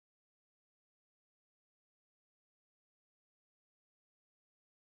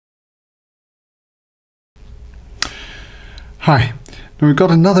Hi, now we've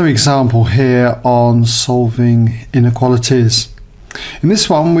got another example here on solving inequalities. In this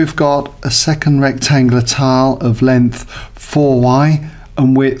one we've got a second rectangular tile of length 4y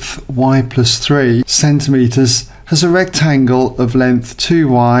and width y plus 3 centimeters has a rectangle of length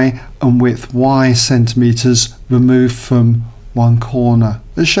 2y and width y centimeters removed from one corner,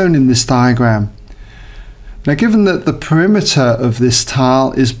 as shown in this diagram. Now, given that the perimeter of this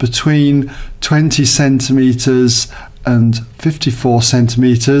tile is between 20 centimeters and 54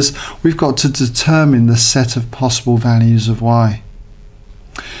 centimeters, we've got to determine the set of possible values of y.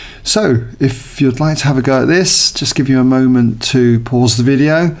 So if you'd like to have a go at this, just give you a moment to pause the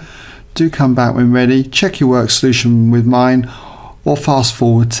video, do come back when ready, check your work solution with mine, or fast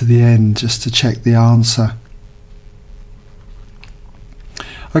forward to the end just to check the answer.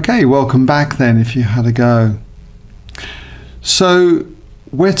 Okay, welcome back then if you had a go. So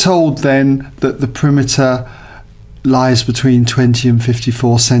we're told then that the perimeter lies between 20 and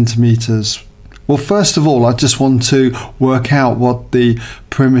 54 centimeters. Well, first of all, I just want to work out what the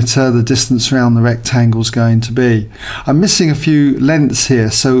perimeter, the distance around the rectangle, is going to be. I'm missing a few lengths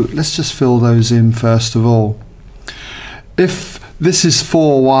here, so let's just fill those in first of all. If this is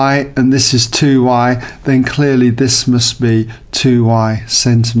 4y and this is 2y, then clearly this must be 2y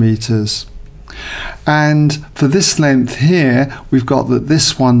centimeters. And for this length here, we've got that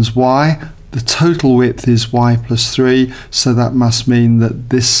this one's y, the total width is y plus 3, so that must mean that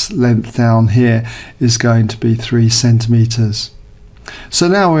this length down here is going to be 3 centimeters. So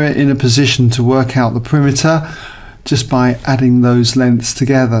now we're in a position to work out the perimeter just by adding those lengths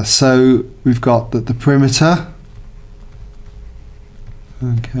together. So we've got that the perimeter,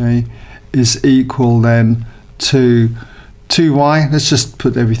 okay, is equal then to 2y. Let's just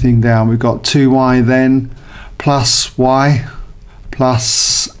put everything down. We've got 2y then plus y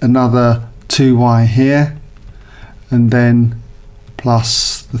plus another 2y here, and then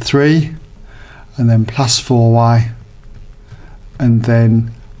plus the 3, and then plus 4y, and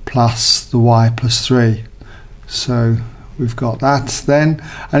then plus the y plus 3. So we've got that then,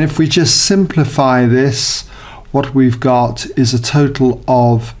 and if we just simplify this, what we've got is a total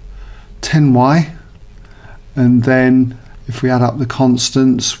of 10y, and then if we add up the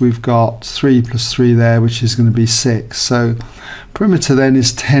constants, we've got 3 plus 3 there, which is going to be 6. So perimeter then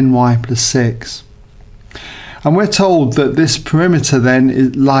is 10y plus 6. And we're told that this perimeter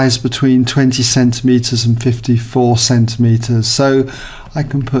then lies between 20 centimeters and 54 centimeters. So I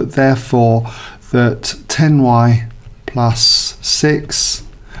can put therefore that 10y plus 6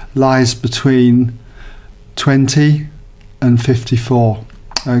 lies between 20 and 54.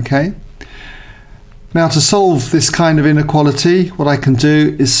 Okay. Now, to solve this kind of inequality, what I can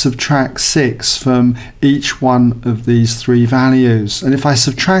do is subtract 6 from each one of these three values. And if I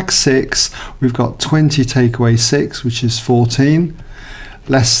subtract 6, we've got 20 take away 6, which is 14,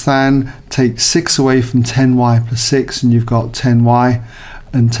 less than, take 6 away from 10y plus 6, and you've got 10y,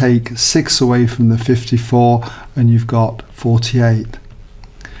 and take 6 away from the 54, and you've got 48.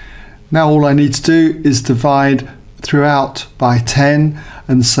 Now all I need to do is divide throughout by 10,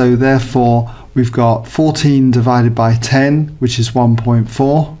 and so therefore we've got 14 divided by 10, which is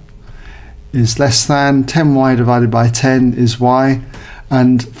 1.4, is less than 10y divided by 10 is y,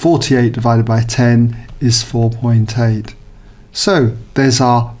 and 48 divided by 10 is 4.8. So there's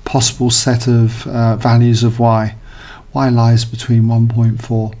our possible set of values of y. Y lies between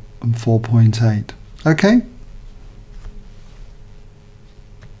 1.4 and 4.8. Okay?